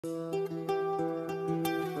Welcome,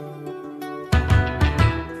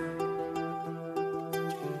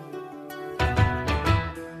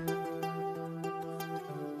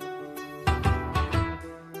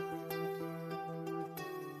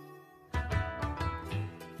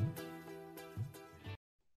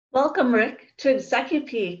 Rick, to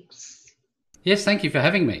ExecuPeaks. Yes, thank you for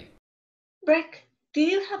having me. Rick, do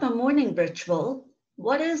you have a morning ritual?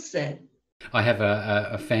 What is it? I have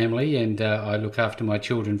a family and I look after my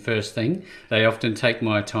children first thing. They often take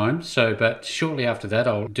my time. But shortly after that,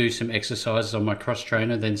 I'll do some exercises on my cross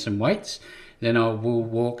trainer, then some weights. Then I will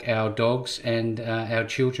walk our dogs and our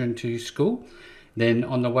children to school. Then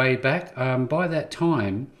on the way back, by that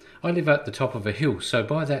time, I live at the top of a hill. So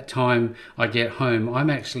by that time I get home, I'm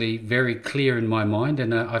actually very clear in my mind,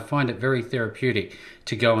 and I find it very therapeutic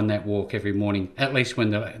to go on that walk every morning, at least when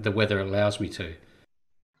the weather allows me to.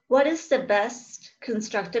 What is the best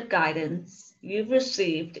constructive guidance you've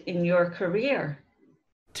received in your career?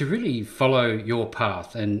 To really follow your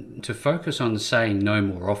path and to focus on saying no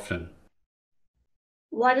more often.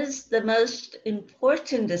 What is the most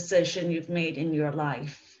important decision you've made in your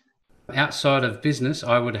life? Outside of business,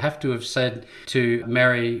 I would have to have said to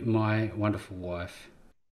marry my wonderful wife.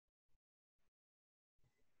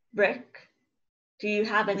 Rick, do you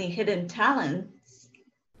have any hidden talents?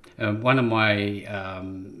 One of my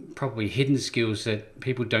probably hidden skills that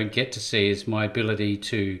people don't get to see is my ability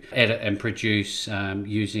to edit and produce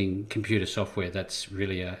using computer software. That's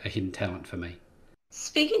really a hidden talent for me.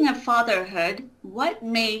 Speaking of fatherhood, what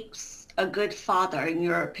makes a good father in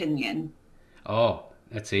your opinion? Oh,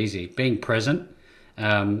 that's easy. Being present,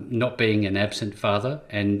 not being an absent father,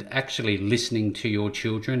 and actually listening to your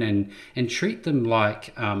children and treat them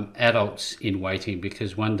like adults in waiting,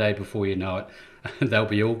 because one day before you know it, they'll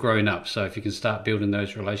be all grown up. So if you can start building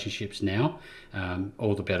those relationships now,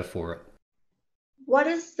 all the better for it. What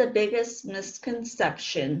is the biggest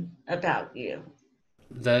misconception about you?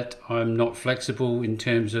 That I'm not flexible in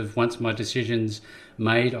terms of once my decision's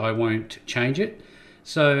made, I won't change it.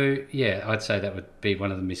 So, yeah, I'd say that would be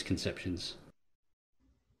one of the misconceptions.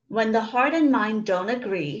 When the heart and mind don't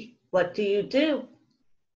agree, what do you do?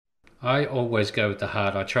 I always go with the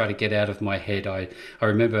heart. I try to get out of my head. I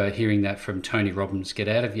remember hearing that from Tony Robbins: get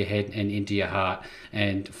out of your head and into your heart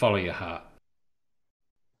and follow your heart.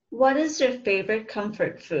 What is your favorite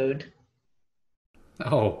comfort food?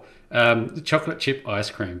 Oh, chocolate chip ice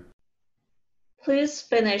cream. Please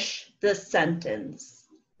finish this sentence.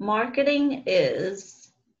 Marketing is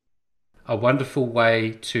a wonderful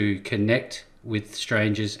way to connect with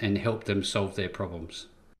strangers and help them solve their problems.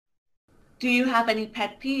 Do you have any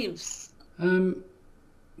pet peeves?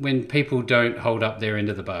 When people don't hold up their end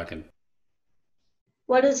of the bargain.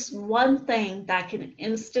 What is one thing that can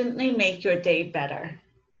instantly make your day better?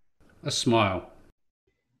 A smile.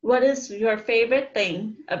 What is your favorite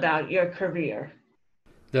thing about your career?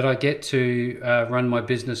 That I get to run my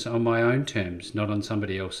business on my own terms, not on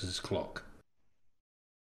somebody else's clock.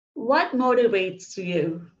 What motivates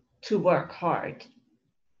you to work hard?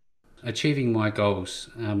 Achieving my goals,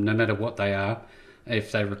 no matter what they are.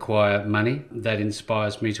 If they require money, that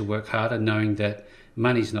inspires me to work harder, knowing that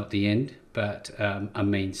money's not the end, but a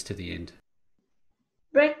means to the end.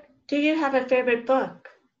 Rick, do you have a favorite book?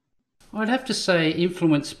 I'd have to say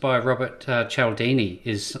Influenced by Robert Cialdini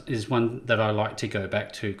is one that I like to go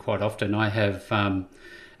back to quite often. I have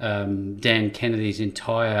Dan Kennedy's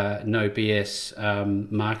entire No BS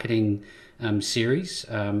marketing series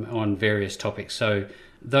on various topics. So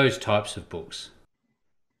those types of books.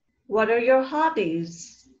 What are your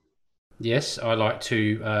hobbies? Yes, I like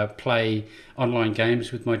to play online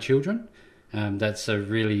games with my children. That's a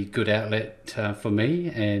really good outlet for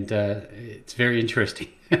me, and it's very interesting,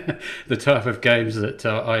 the type of games that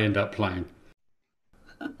I end up playing.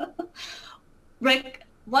 Rick,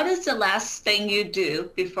 what is the last thing you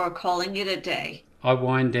do before calling it a day? I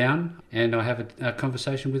wind down and I have a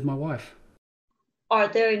conversation with my wife. Are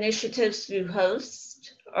there initiatives you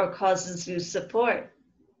host or causes you support?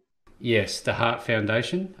 Yes, the Heart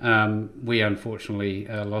Foundation. We unfortunately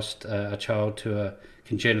lost a child to a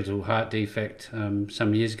congenital heart defect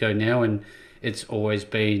some years ago now, and it's always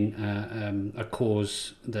been a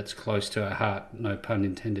cause that's close to our heart, no pun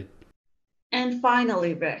intended. And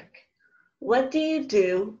finally, Rick, what do you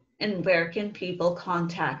do and where can people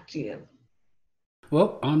contact you?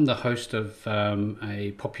 Well, I'm the host of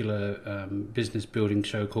a popular business building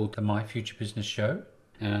show called the My Future Business Show.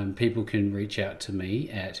 People can reach out to me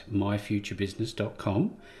at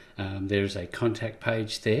myfuturebusiness.com. There's a contact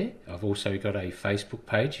page there. I've also got a Facebook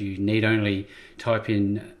page. You need only type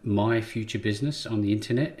in My Future Business on the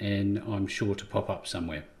internet and I'm sure to pop up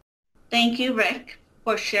somewhere. Thank you, Rick.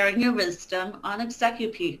 for sharing your wisdom on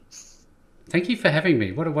ExecuPeaks. Thank you for having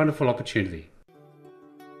me. What a wonderful opportunity.